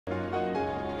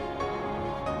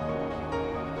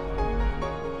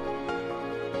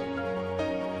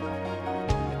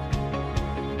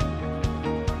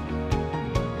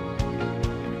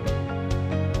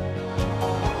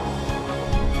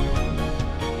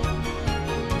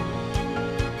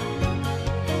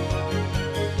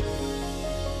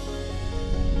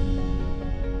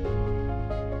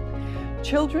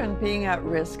Children being at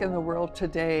risk in the world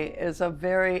today is a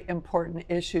very important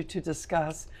issue to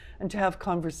discuss and to have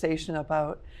conversation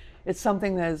about. It's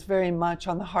something that is very much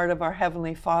on the heart of our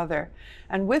Heavenly Father.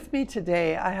 And with me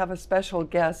today, I have a special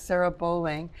guest, Sarah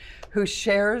Bowling, who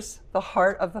shares the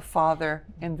heart of the Father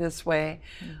in this way.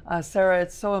 Sarah,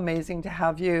 it's so amazing to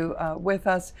have you with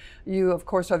us. You, of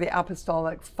course, are the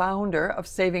apostolic founder of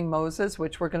Saving Moses,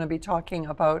 which we're going to be talking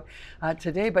about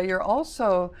today, but you're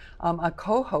also a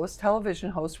co-host,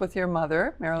 television host with your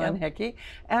mother, Marilyn Hickey,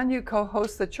 and you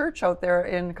co-host the church out there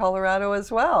in Colorado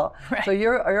as well. Right. So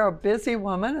you're a busy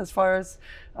woman as far as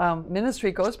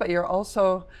ministry goes, but you're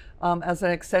also, as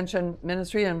an extension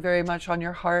ministry and very much on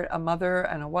your heart, a mother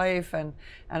and a wife and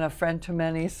a friend to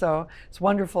many. So it's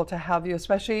wonderful to have you,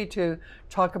 especially to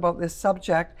talk about this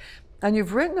subject. And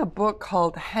you've written a book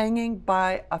called Hanging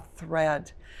by a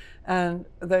Thread. And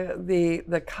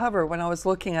the cover, when I was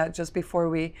looking at it just before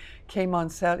we came on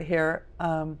set here,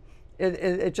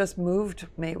 it just moved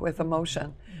me with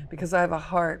emotion, because I have a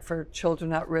heart for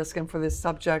children at risk and for this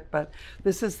subject. But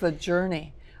this is the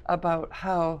journey about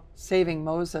how Saving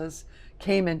Moses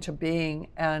came into being,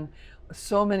 and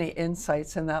so many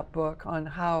insights in that book on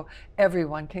how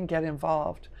everyone can get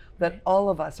involved, that all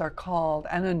of us are called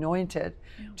and anointed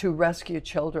to rescue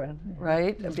children,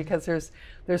 right? Because there's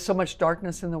so much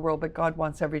darkness in the world, but God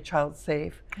wants every child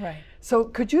safe. Right. So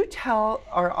could you tell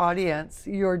our audience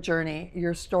your journey,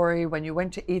 your story when you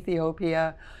went to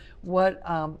Ethiopia? What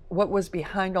was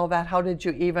behind all that? How did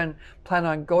you even plan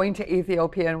on going to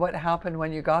Ethiopia, and what happened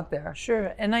when you got there?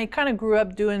 Sure. And I kind of grew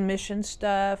up doing mission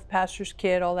stuff, pastor's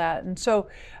kid, all that. And so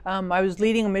I was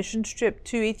leading a mission trip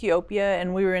to Ethiopia,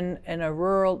 and we were in a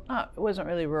rural, it wasn't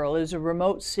really rural, it was a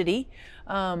remote city.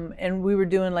 And we were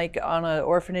doing, like, on an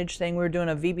orphanage thing, we were doing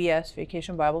a VBS,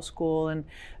 Vacation Bible School, and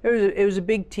it was a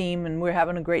big team, and we were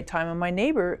having a great time. And my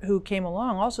neighbor who came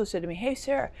along also said to me, "Hey,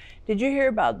 Sarah, did you hear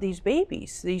about these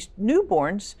babies, these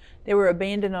newborns? They were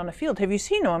abandoned on a field. Have you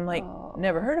seen them?" I'm like,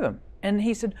 "Never heard of them." And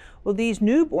he said, "Well, these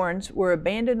newborns were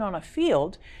abandoned on a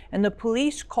field, and the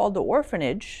police called the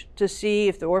orphanage to see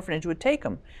if the orphanage would take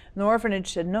them. And the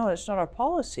orphanage said, 'No, it's not our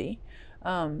policy.'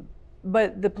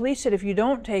 But the police said, if you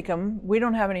don't take them, we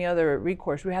don't have any other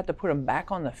recourse. We have to put them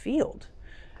back on the field."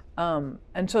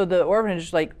 And so the orphanage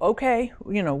is like, "Okay,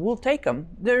 we'll take them."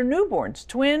 They're newborns,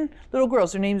 twin little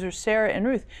girls. Their names are Sarah and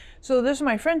Ruth. So this is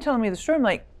my friend telling me the story. I'm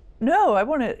like, "No, I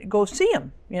want to go see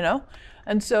them,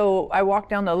 And so I walked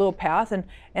down the little path, and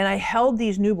I held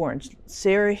these newborns,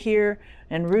 Sarah here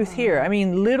and Ruth here. I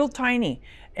mean, little tiny.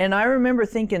 And I remember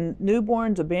thinking,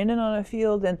 newborns abandoned on a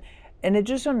field, and it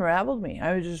just unraveled me.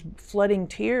 I was just flooding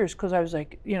tears, because I was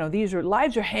like, these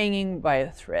lives are hanging by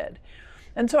a thread.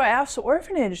 And so I asked the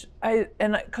orphanage,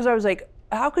 because I was like,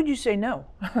 how could you say no?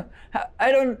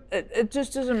 It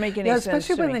just doesn't make any sense to me.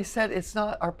 Especially when they said it's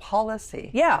not our policy.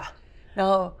 Yeah.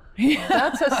 Now,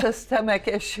 that's a systemic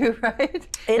issue, right?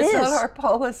 It's not our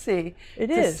policy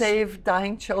to save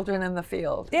dying children in the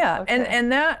field. Yeah, okay.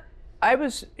 and that, I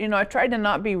was, I tried to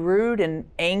not be rude and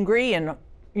angry and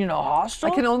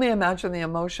hostile. I can only imagine the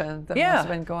emotion that must have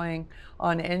been going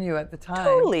on in you at the time.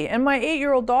 Totally. And my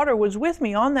 8-year-old daughter was with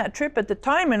me on that trip at the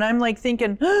time, and I'm like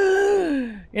thinking,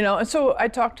 and so I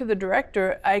talked to the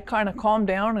director. I kind of calmed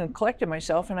down and collected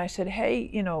myself, and I said, "Hey,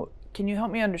 can you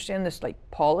help me understand this, like,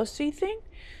 policy thing?"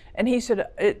 And he said,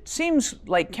 "It seems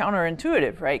like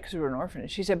counterintuitive, right? Because we're an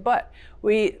orphanage." He said, "But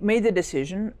we made the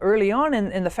decision early on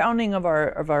in the founding of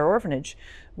our orphanage.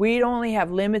 We'd only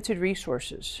have limited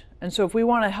resources. And so if we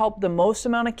want to help the most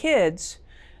amount of kids,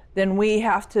 then we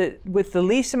have to, with the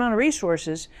least amount of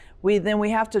resources, we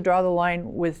have to draw the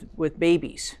line with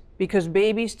babies. Because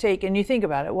babies take," and you think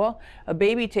about it, well, a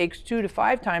baby takes 2 to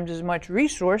 5 times as much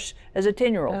resource as a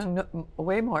 10-year-old.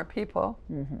 Way more people.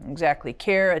 Exactly.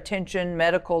 Care, attention,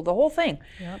 medical, the whole thing.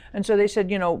 Yep. And so they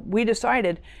said, we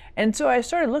decided. And so I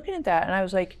started looking at that, and I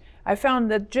was like, I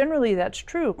found that generally that's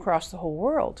true across the whole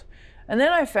world. And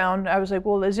then I was like,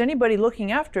 well, is anybody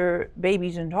looking after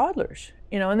babies and toddlers?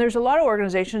 And there's a lot of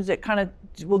organizations that kind of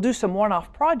will do some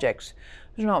one-off projects.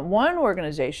 There's not one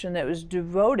organization that was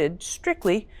devoted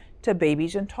strictly to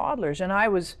babies and toddlers. And I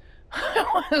was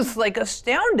like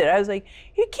astounded. I was like,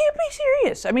 you can't be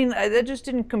serious. I mean, that just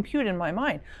didn't compute in my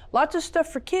mind. Lots of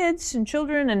stuff for kids and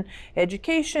children and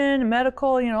education and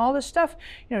medical, all this stuff,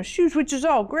 shoes, which is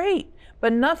all great,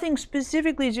 but nothing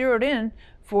specifically zeroed in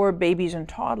for babies and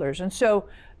toddlers. And so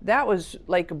that was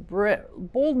like a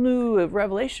bold new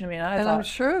revelation. I mean, I'm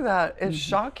sure that is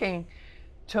shocking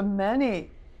to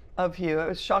many of you. It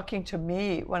was shocking to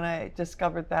me when I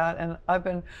discovered that. And I've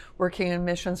been working in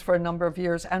missions for a number of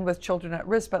years and with children at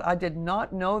risk, but I did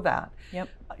not know that. Yep.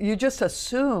 You just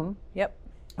assume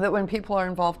that when people are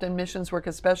involved in missions work,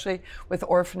 especially with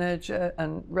orphanage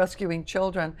and rescuing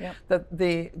children, Yep. that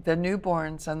the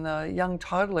newborns and the young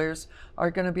toddlers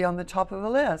are going to be on the top of the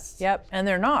list. Yep, and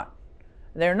they're not.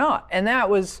 They're not. And that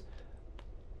was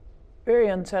very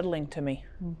unsettling to me.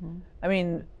 I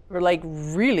mean, like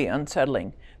really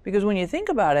unsettling. Because when you think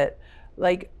about it,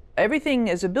 like everything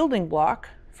is a building block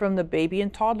from the baby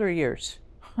and toddler years,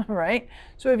 right?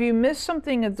 So if you miss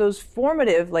something of those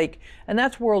formative, like, and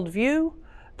that's worldview,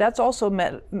 that's also,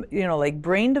 like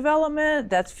brain development,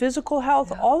 that's physical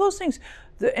health, all those things.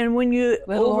 And when you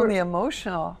Let alone the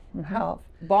emotional health.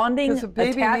 Bonding, Because a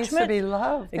baby attachment, needs to be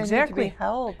loved. They exactly. need to be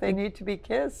held. They need to be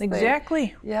kissed.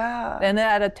 Exactly. Yeah. And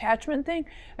that attachment thing.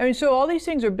 I mean, so all these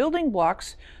things are building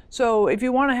blocks. So if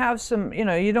you want to have some,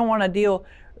 you don't want to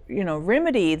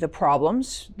remedy the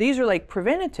problems. These are like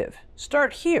preventative.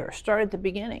 Start here. Start at the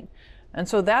beginning. And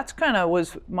so that's kind of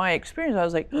was my experience. I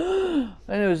was like, and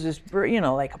it was this,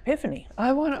 like epiphany.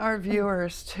 I want our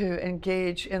viewers to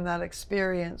engage in that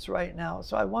experience right now.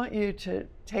 So I want you to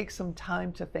take some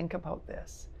time to think about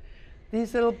this.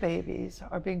 These little babies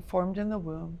are being formed in the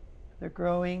womb. They're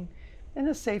growing in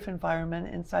a safe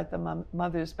environment inside the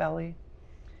mother's belly.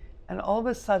 And all of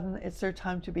a sudden, it's their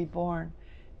time to be born.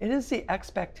 It is the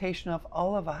expectation of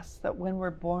all of us that when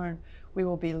we're born, we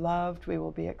will be loved, we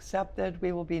will be accepted,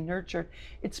 we will be nurtured.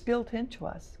 It's built into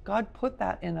us. God put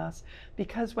that in us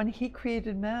because when He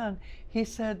created man, He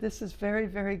said, this is very,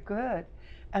 very good.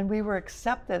 And we were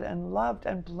accepted and loved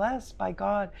and blessed by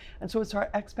God. And so it's our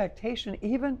expectation,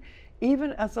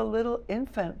 even as a little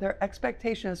infant, their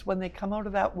expectation is when they come out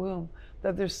of that womb,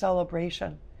 that there's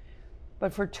celebration.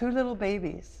 But for two little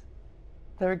babies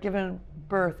that are given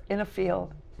birth in a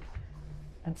field,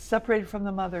 and separated from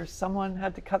the mother, someone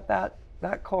had to cut that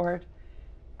cord,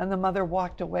 and the mother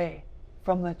walked away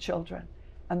from the children.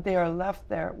 And they are left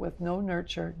there with no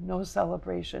nurture, no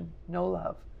celebration, no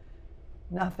love,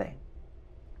 nothing.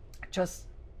 Just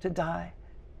to die.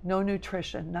 No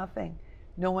nutrition, nothing.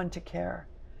 No one to care.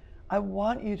 I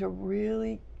want you to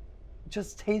really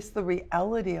just taste the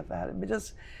reality of that.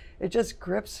 It just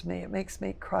grips me. It makes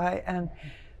me cry. And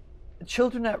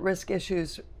children at risk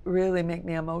issues really make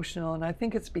me emotional, and I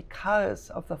think it's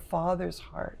because of the Father's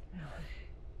heart.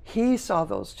 He saw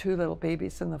those two little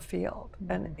babies in the field,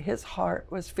 and His heart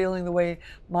was feeling the way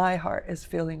my heart is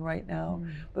feeling right now.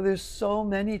 But there's so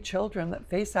many children that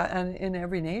face that, and in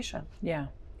every nation. Yeah,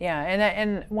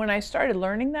 and when I started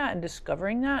learning that and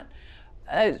discovering that,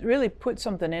 it really put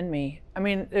something in me. I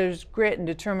mean, there's grit and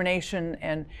determination,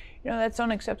 and that's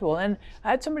unacceptable. And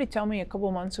I had somebody tell me a couple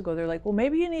of months ago, they're like, well,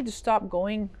 maybe you need to stop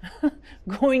going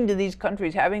to these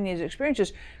countries, having these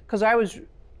experiences, because I was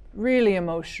really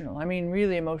emotional. I mean,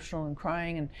 really emotional and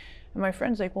crying. And my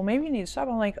friend's like, well, maybe you need to stop.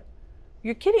 I'm like,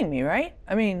 you're kidding me, right?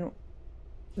 I mean,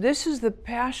 this is the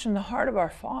passion, the heart of our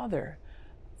Father,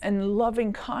 and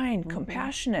loving, kind,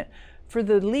 compassionate for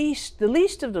the least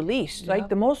of the least, like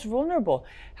the most vulnerable.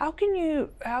 How can you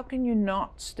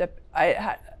not step?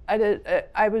 I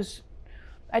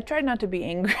tried not to be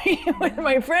angry with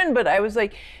my friend, but I was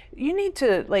like, you need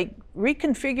to like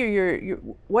reconfigure your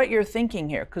what you're thinking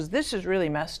here, because this is really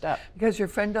messed up. Because your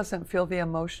friend doesn't feel the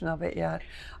emotion of it yet.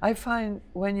 I find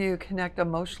when you connect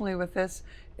emotionally with this,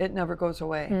 it never goes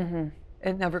away.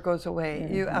 It never goes away.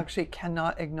 You actually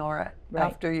cannot ignore it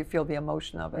after you feel the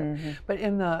emotion of it. But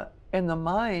in the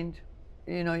mind,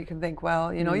 you can think,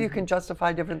 well, you can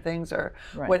justify different things or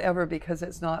whatever because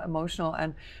it's not emotional.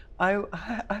 And I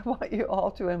want you all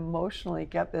to emotionally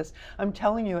get this. I'm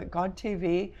telling you, at God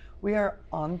TV, we are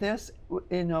on this.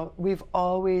 We've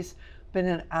always been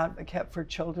an advocate for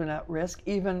children at risk,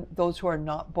 even those who are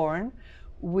not born.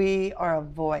 We are a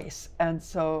voice. And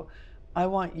so I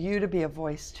want you to be a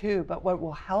voice too, but what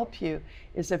will help you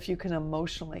is if you can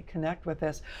emotionally connect with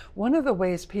this. One of the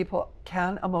ways people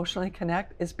can emotionally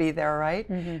connect is be there, right?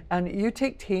 And you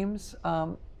take teams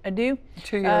I do.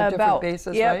 To your different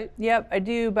bases, right? Yep, I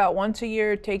do about once a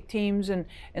year, take teams, and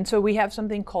so we have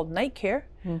something called night care,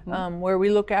 where we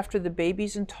look after the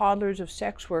babies and toddlers of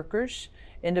sex workers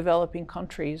in developing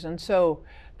countries. And so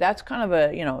that's kind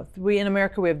of we in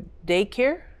America, we have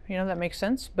daycare, that makes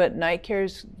sense, but night care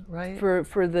is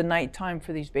for the nighttime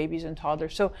for these babies and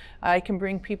toddlers. So I can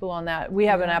bring people on that. We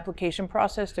have an application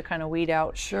process to kind of weed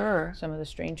out some of the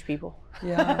strange people.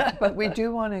 But we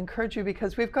do want to encourage you,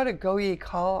 because we've got a go ye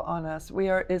call on us.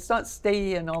 It's not stay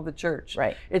ye in all the church.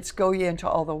 It's go ye into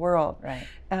all the world.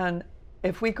 And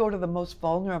if we go to the most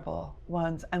vulnerable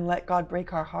ones and let God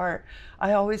break our heart,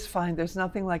 I always find there's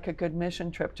nothing like a good mission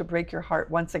trip to break your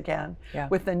heart once again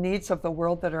with the needs of the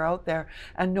world that are out there,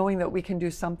 and knowing that we can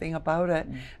do something about it.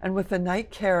 And with the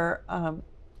night care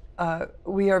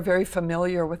we are very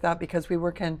familiar with that because we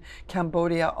work in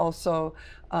Cambodia also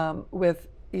with,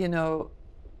 you know,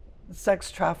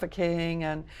 sex trafficking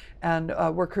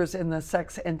and workers in the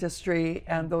sex industry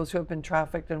and those who have been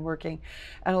trafficked and working.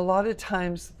 And a lot of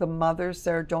times the mothers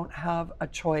there don't have a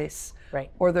choice,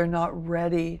 Right. or they're not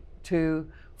ready to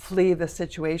flee the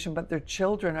situation, but their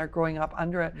children are growing up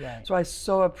under it. Right. So I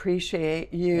so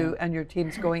appreciate you and your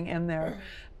teams going in there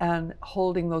and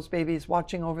holding those babies,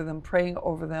 watching over them, praying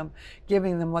over them,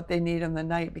 giving them what they need in the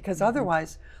night, because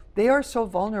otherwise they are so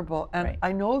vulnerable. And Right.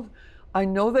 I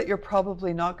know that you're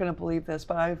probably not going to believe this,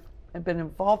 but I've been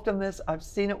involved in this. I've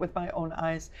seen it with my own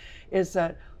eyes, is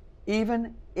that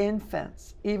even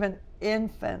infants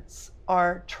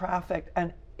are trafficked,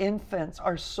 and infants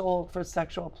are sold for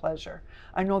sexual pleasure.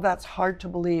 I know that's hard to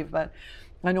believe, but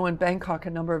I know in Bangkok a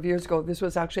number of years ago, this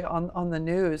was actually on the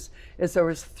news, is there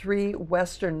was 3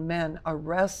 Western men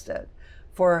arrested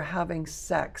for having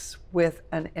sex with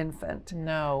an infant.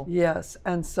 No. Yes,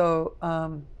 and so,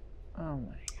 Oh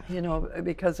my. you know,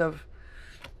 because of,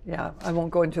 yeah, I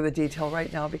won't go into the detail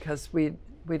right now because we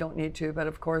don't need to, but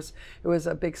of course it was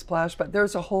a big splash. But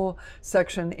there's a whole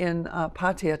section in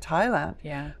Pattaya, Thailand,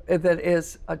 Yeah. that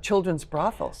is children's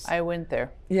brothels. I went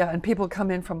there. Yeah, and people come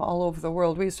in from all over the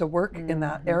world. We used to work in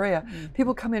that area.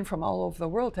 People come in from all over the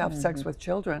world to have sex with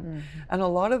children. And a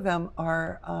lot of them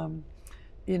are,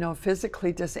 you know,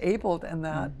 physically disabled, and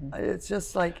that it's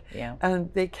just like, Yeah.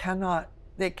 and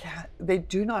they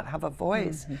do not have a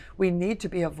voice. We need to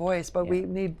be a voice, but we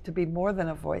need to be more than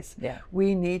a voice. Yeah.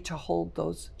 We need to hold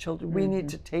those children. We need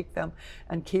to take them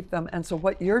and keep them. And so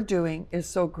what you're doing is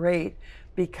so great,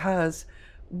 because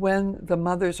when the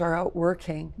mothers are out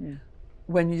working,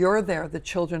 when you're there, the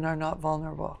children are not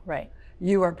vulnerable. Right.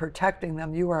 You are protecting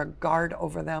them. You are a guard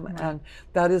over them. And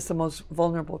that is the most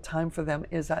vulnerable time for them,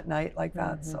 is at night like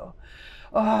that. So,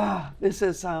 this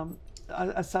is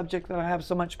a subject that I have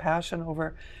so much passion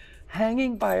over.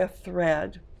 Hanging by a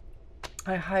Thread.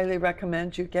 I highly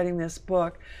recommend you getting this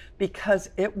book, because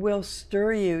it will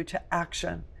stir you to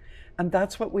action. And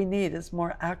that's what we need, is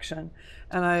more action.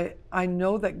 And I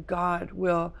know that God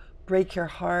will break your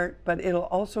heart, but it'll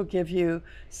also give you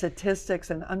statistics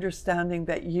and understanding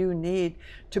that you need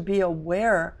to be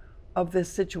aware of this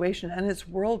situation. And it's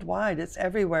worldwide, it's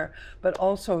everywhere, but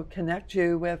also connect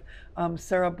you with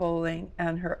Sarah Bowling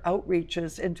and her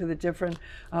outreaches into the different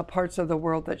parts of the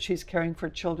world that she's caring for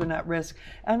children at risk,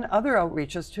 and other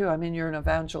outreaches too. I mean, you're an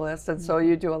evangelist, and so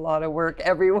you do a lot of work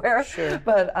everywhere. Sure.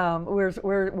 But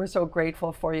we're so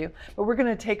grateful for you. But we're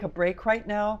going to take a break right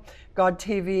now. God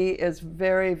TV is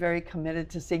very, very committed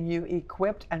to seeing you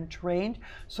equipped and trained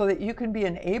so that you can be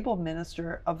an able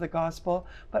minister of the gospel,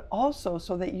 but also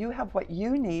so that you have what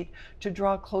you need to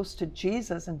draw close to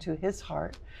Jesus and to his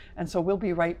heart. And so we'll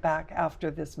be right back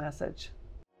after this message.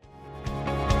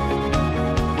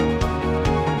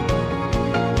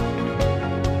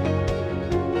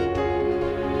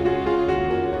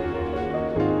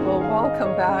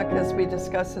 Welcome back as we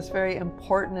discuss this very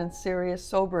important and serious,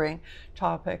 sobering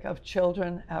topic of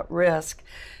children at risk.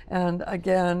 And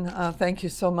again, thank you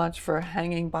so much for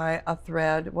hanging by a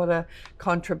thread. What a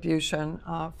contribution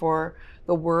for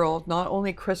the world, not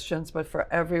only Christians, but for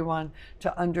everyone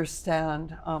to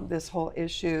understand this whole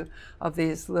issue of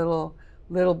these little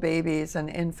babies and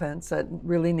infants that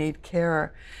really need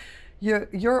care.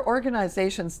 Your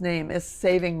organization's name is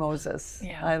Saving Moses.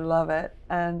 Yeah. I love it.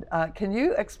 And can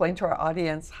you explain to our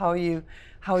audience how you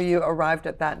arrived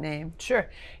at that name? Sure.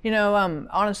 You know,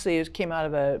 honestly, it came out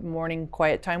of a morning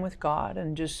quiet time with God,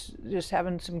 and just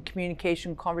having some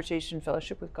communication, conversation,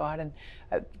 fellowship with God. And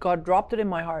God dropped it in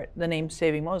my heart, the name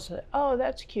Saving Moses. Oh,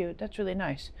 that's cute. That's really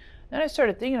nice. Then I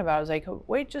started thinking about it. I was like,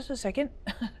 wait just a second.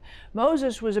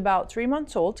 Moses was about 3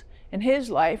 months old, and his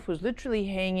life was literally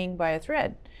hanging by a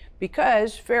thread,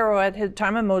 because Pharaoh at the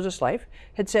time of Moses' life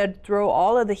had said, throw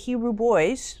all of the Hebrew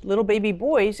boys, little baby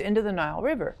boys, into the Nile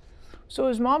River. So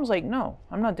his mom's like, no,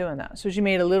 I'm not doing that. So she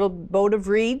made a little boat of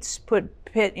reeds, put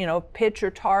pitch or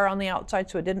tar on the outside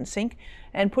so it didn't sink,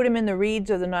 and put him in the reeds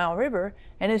of the Nile River.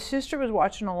 And his sister was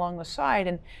watching along the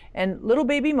side, and little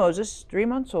baby Moses, 3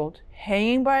 months old,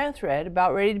 hanging by a thread,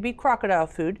 about ready to be crocodile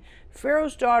food.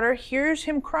 Pharaoh's daughter hears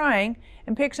him crying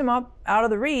and picks him up out of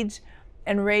the reeds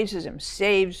and raises him,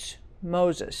 saves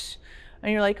Moses.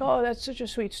 And you're like, oh, that's such a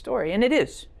sweet story. And it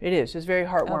is. It's very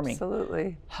heartwarming.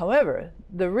 Absolutely. However,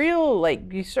 the real,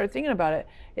 you start thinking about it,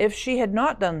 if she had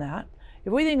not done that,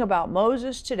 if we think about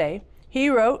Moses today, he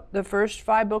wrote the first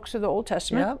 5 books of the Old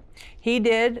Testament. Yep. He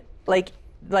did,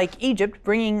 like Egypt,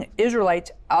 bringing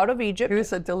Israelites out of Egypt. He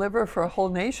was a deliverer for a whole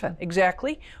nation.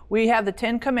 Exactly. We have the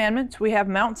 10 Commandments. We have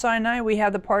Mount Sinai. We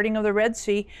have the parting of the Red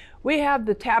Sea. We have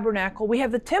the tabernacle. We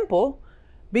have the temple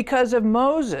because of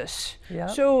Moses.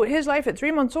 Yep. So his life at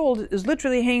 3 months old is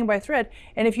literally hanging by a thread.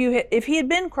 And if he had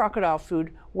been crocodile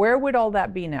food, where would all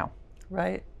that be now?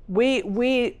 Right.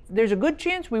 There's a good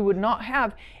chance we would not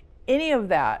have any of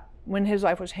that when his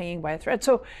life was hanging by a thread.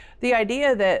 So the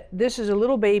idea that this is a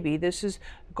little baby, this is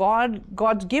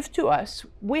God's gift to us,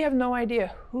 we have no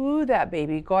idea who that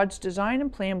baby, God's design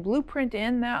and plan, blueprint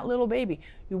in that little baby,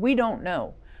 we don't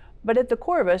know. But at the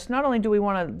core of us, not only do we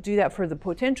want to do that for the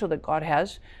potential that God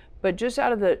has, but just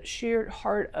out of the sheer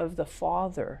heart of the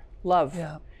Father, love,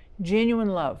 genuine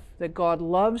love, that God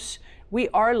loves, we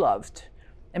are loved.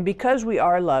 And because we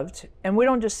are loved, and we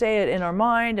don't just say it in our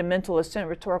mind, a mental assent,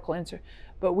 rhetorical answer,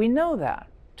 but we know that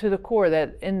to the core,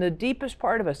 that in the deepest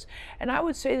part of us. And I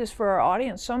would say this for our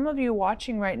audience, some of you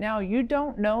watching right now, you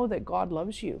don't know that God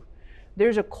loves you.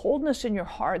 There's a coldness in your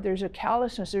heart, there's a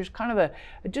callousness, there's kind of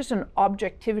just an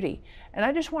objectivity. And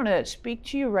I just want to speak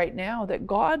to you right now that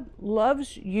God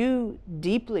loves you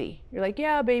deeply. You're like,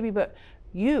 yeah, baby, but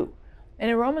you. And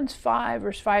in Romans 5,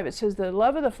 verse 5, it says, the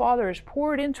love of the Father is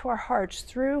poured into our hearts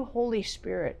through Holy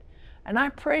Spirit. And I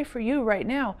pray for you right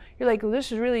now. You're like, well,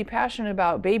 this is really passionate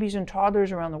about babies and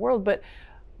toddlers around the world, but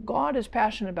God is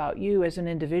passionate about you as an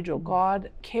individual.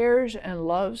 God cares and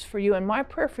loves for you. And my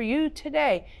prayer for you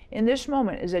today, in this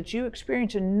moment, is that you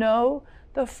experience and know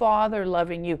the Father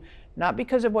loving you, not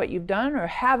because of what you've done or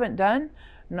haven't done,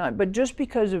 but just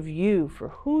because of you, for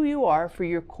who you are, for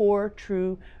your core,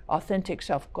 true, authentic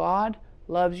self. God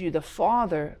loves you. The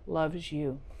Father loves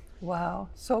you. Wow,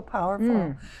 so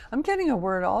powerful. I'm getting a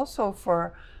word also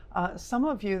for some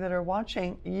of you that are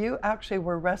watching. You actually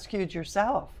were rescued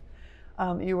yourself.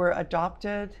 You were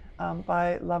adopted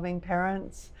by loving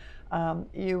parents.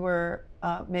 You were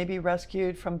maybe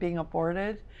rescued from being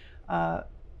aborted.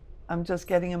 I'm just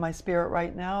getting in my spirit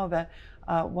right now that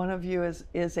one of you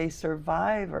is a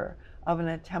survivor of an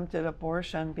attempted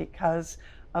abortion because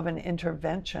of an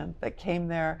intervention that came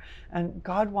there. And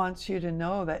God wants you to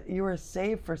know that you are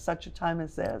saved for such a time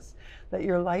as this, that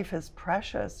your life is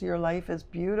precious, your life is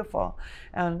beautiful.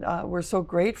 And we're so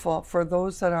grateful for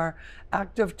those that are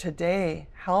active today,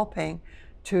 helping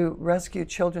to rescue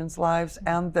children's lives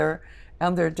and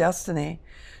their destiny.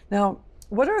 Now,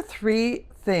 what are 3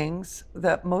 things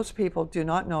that most people do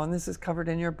not know, and this is covered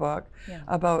in your book,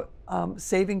 about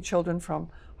saving children from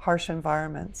harsh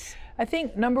environments? I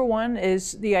think number one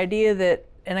is the idea that,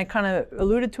 and I kind of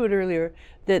alluded to it earlier,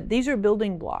 that these are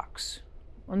building blocks.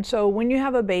 And so when you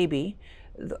have a baby,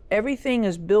 everything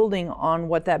is building on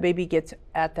what that baby gets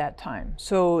at that time.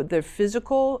 So the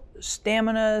physical,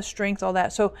 stamina, strength, all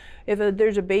that. So if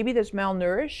there's a baby that's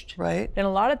malnourished, right, then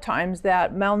a lot of times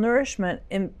that malnourishment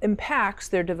impacts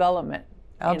their development.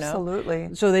 Absolutely. You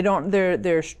know? So they don't,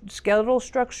 their skeletal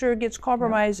structure gets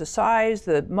compromised, the size,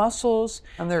 the muscles.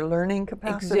 And their learning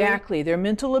capacity. Exactly. Their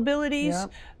mental abilities.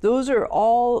 Those are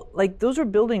all, those are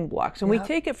building blocks. And we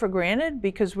take it for granted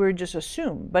because we're just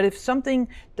assumed. But if something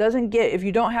doesn't if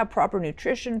you don't have proper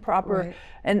nutrition,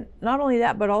 and not only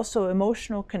that, but also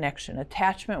emotional connection,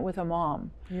 attachment with a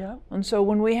mom. And so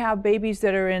when we have babies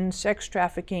that are in sex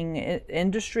trafficking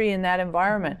industry in that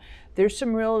environment, there's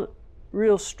some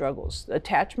real struggles,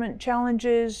 attachment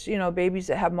challenges, babies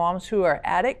that have moms who are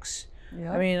addicts.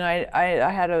 I mean,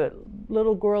 I had a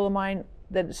little girl of mine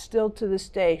that is still to this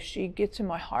day, she gets in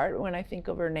my heart when I think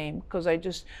of her name, because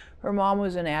her mom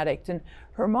was an addict, and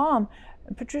her mom,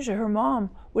 Patricia, her mom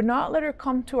would not let her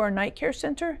come to our night care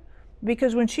center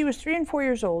because when she was 3 and 4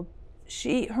 years old,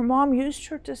 her mom used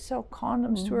her to sell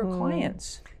condoms to her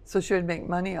clients. So she would make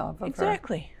money off of her.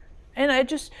 Exactly. And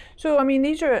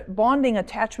these are bonding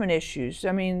attachment issues.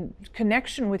 I mean,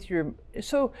 connection with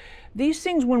so these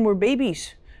things when we're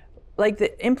babies, like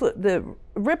the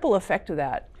ripple effect of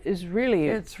that is really.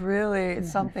 It's really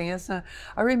something, isn't it?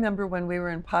 I remember when we were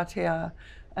in Pattaya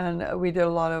and we did a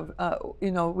lot of,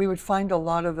 we would find a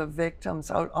lot of the victims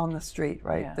out on the street,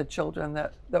 right? The children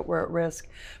that were at risk.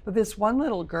 But this one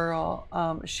little girl,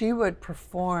 she would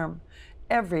perform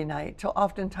every night till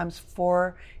oftentimes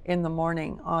 4 in the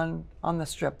morning on the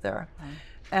strip there.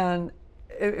 And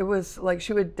it was like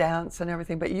she would dance and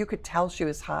everything, but you could tell she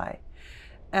was high.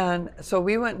 And so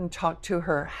we went and talked to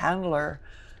her handler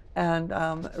and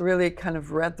really kind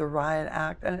of read the riot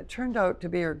act, and it turned out to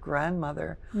be her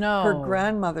grandmother. Her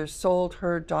grandmother sold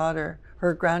her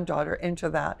granddaughter into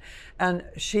that, and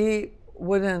she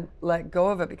wouldn't let go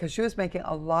of it because she was making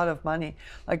a lot of money.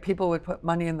 Like people would put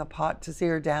money in the pot to see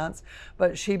her dance,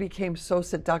 but she became so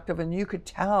seductive, and you could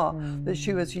tell that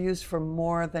she was used for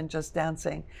more than just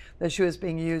dancing, that she was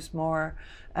being used more.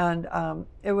 And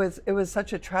it was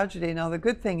such a tragedy. Now the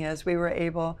good thing is we were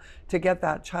able to get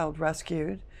that child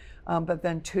rescued. But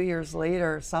then 2 years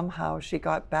later, somehow she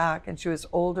got back, and she was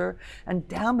older and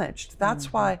damaged.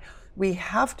 That's why we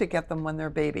have to get them when they're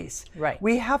babies. Right.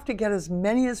 We have to get as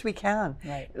many as we can.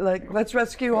 Right. Like, let's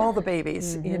rescue all the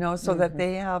babies, you know, so that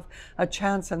they have a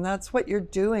chance. And that's what you're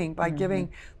doing by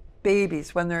giving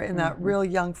babies, when they're in that real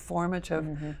young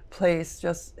formative place,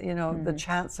 just, you know, the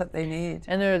chance that they need.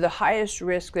 And they're the highest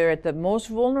risk. They're at the most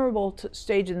vulnerable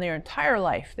stage in their entire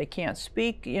life. They can't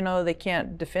speak, you know, they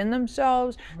can't defend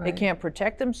themselves, they can't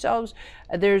protect themselves.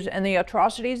 And the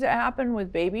atrocities that happen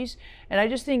with babies. And I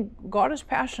just think God is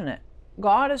passionate.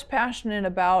 God is passionate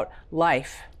about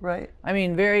life. Right. I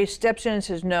mean, very steps in and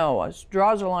says no,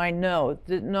 draws a line, no,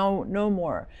 no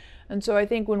more. And so I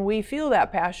think when we feel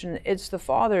that passion, it's the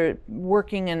Father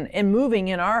working and moving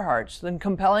in our hearts and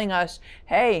compelling us,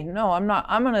 hey, no, I'm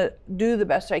going to do the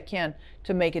best I can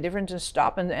to make a difference and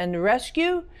stop and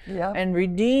rescue and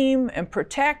redeem and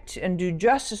protect and do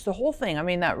justice, the whole thing. I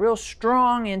mean, that real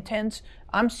strong, intense,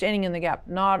 I'm standing in the gap,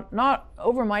 not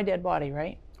over my dead body,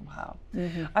 right? Wow.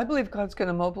 I believe God's going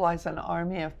to mobilize an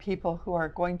army of people who are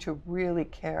going to really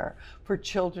care for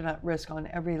children at risk on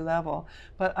every level.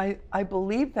 But I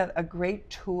believe that a great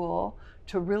tool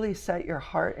to really set your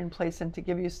heart in place and to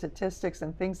give you statistics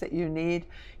and things that you need,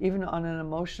 even on an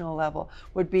emotional level,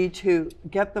 would be to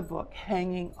get the book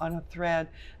hanging on a thread,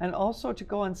 and also to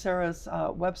go on Sarah's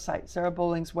website, Sarah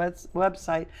Bowling's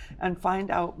website, and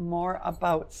find out more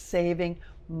about saving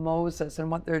Moses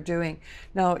and what they're doing.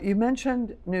 Now, you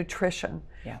mentioned nutrition,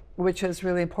 which is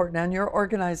really important, and your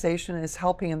organization is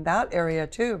helping in that area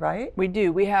too, right? We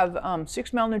do. We have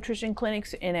 6 malnutrition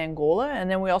clinics in Angola, and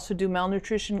then we also do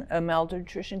a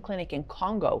malnutrition clinic in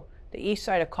Congo, the east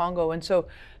side of Congo, and so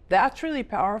that's really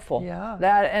powerful. Yeah.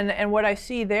 That and what I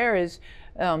see there is,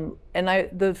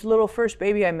 the little first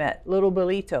baby I met, little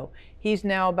Belito, he's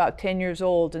now about 10 years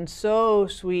old and so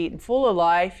sweet and full of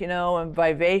life, you know, and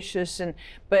vivacious.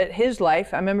 But his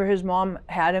life, I remember his mom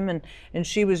had him, and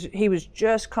he was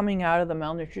just coming out of the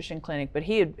malnutrition clinic, but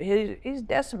he's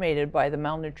decimated by the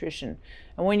malnutrition.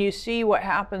 And when you see what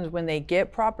happens when they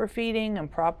get proper feeding and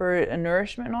proper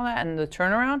nourishment and all that, and the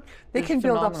turnaround, they can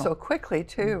build up so quickly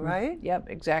too, right? Yep,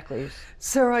 exactly.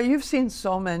 Sarah, you've seen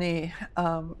so many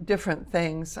different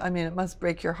things. I mean, it must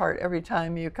break your heart every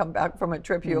time you come back from a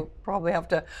trip. You'll probably have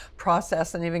to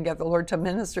process and even get the Lord to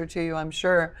minister to you, I'm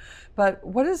sure. But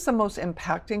what is the most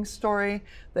impacting story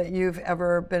that you've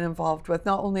ever been involved with?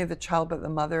 Not only the child, but the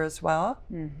mother as well?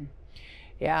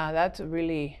 Yeah, that's a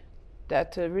really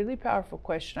powerful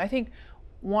question. I think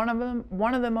one of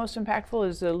the most impactful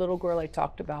is the little girl I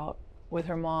talked about with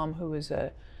her mom, who was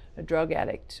a drug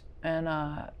addict. And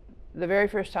the very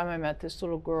first time I met this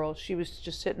little girl, she was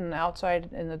just sitting outside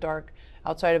in the dark,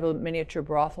 outside of a miniature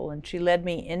brothel, and she led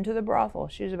me into the brothel.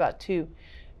 She was about 2.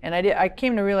 And I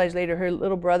came to realize later her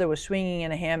little brother was swinging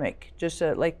in a hammock, just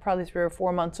like probably 3 or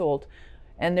 4 months old.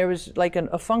 And there was like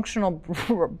a functional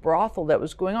brothel that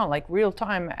was going on, like real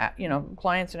time, you know,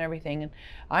 clients and everything. And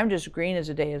I'm just green as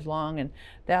a day is long. And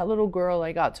that little girl,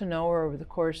 I got to know her over the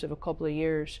course of a couple of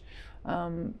years.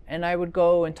 And I would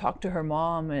go and talk to her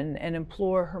mom and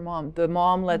implore her mom. The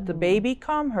mom let the baby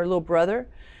come, her little brother,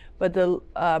 but the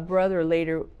brother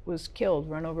later was killed,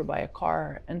 run over by a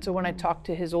car. And so when I talked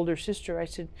to his older sister, I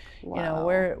said, you know,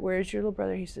 where's your little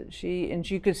brother? He said, and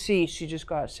you could see she just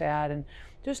got sad. And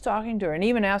just talking to her and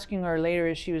even asking her later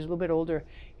as she was a little bit older,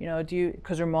 you know,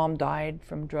 because her mom died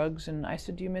from drugs. And I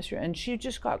said, do you miss her? And she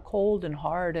just got cold and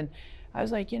hard. And I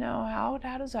was like, you know, how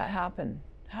does that happen?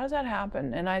 How does that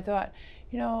happen? And I thought,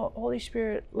 you know, Holy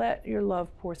Spirit, let your love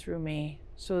pour through me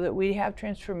so that we have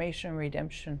transformation and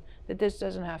redemption, that this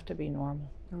doesn't have to be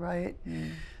normal. Right.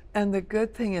 And the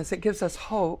good thing is, it gives us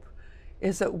hope,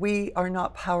 is that we are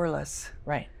not powerless.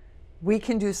 Right. We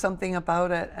can do something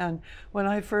about it. And when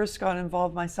I first got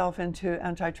involved myself into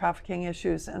anti-trafficking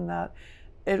issues, and that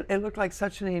it looked like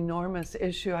such an enormous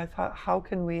issue, I thought, how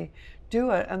can we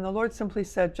do it? And the Lord simply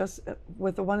said, just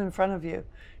with the one in front of you,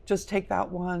 just take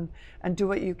that one and do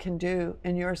what you can do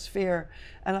in your sphere.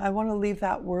 And I want to leave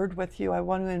that word with you. I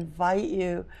want to invite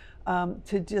you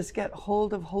to just get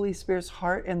hold of Holy Spirit's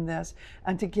heart in this,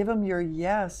 and to give him your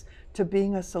yes to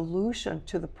being a solution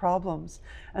to the problems.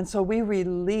 And so we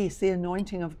release the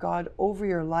anointing of God over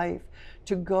your life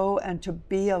to go and to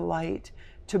be a light,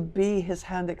 to be his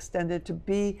hand extended, to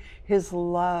be his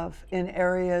love in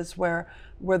areas where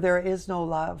where there is no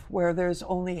love, where there's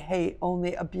only hate,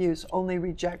 only abuse, only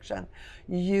rejection.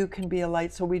 You can be a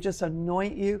light. So we just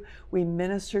anoint you, we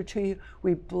minister to you,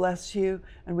 we bless you,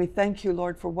 and we thank you,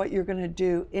 Lord, for what you're going to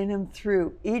do in and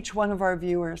through each one of our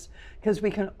viewers, because we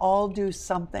can all do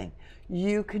something.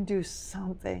 You can do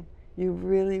something. You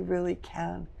really, really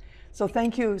can. So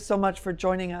thank you so much for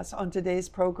joining us on today's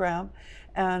program.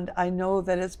 And I know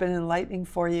that it's been enlightening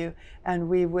for you, and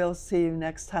we will see you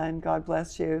next time. God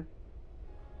bless you.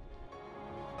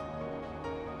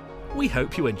 We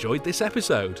hope you enjoyed this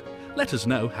episode. Let us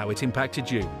know how it impacted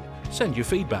you. Send your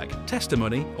feedback,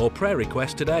 testimony, or prayer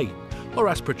request today, or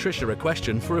ask Patricia a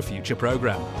question for a future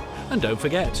program. And don't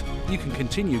forget, you can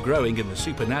continue growing in the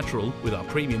supernatural with our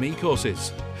premium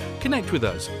e-courses. Connect with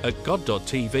us at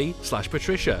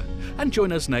god.tv/Patricia and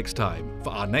join us next time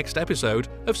for our next episode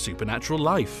of Supernatural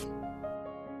Life.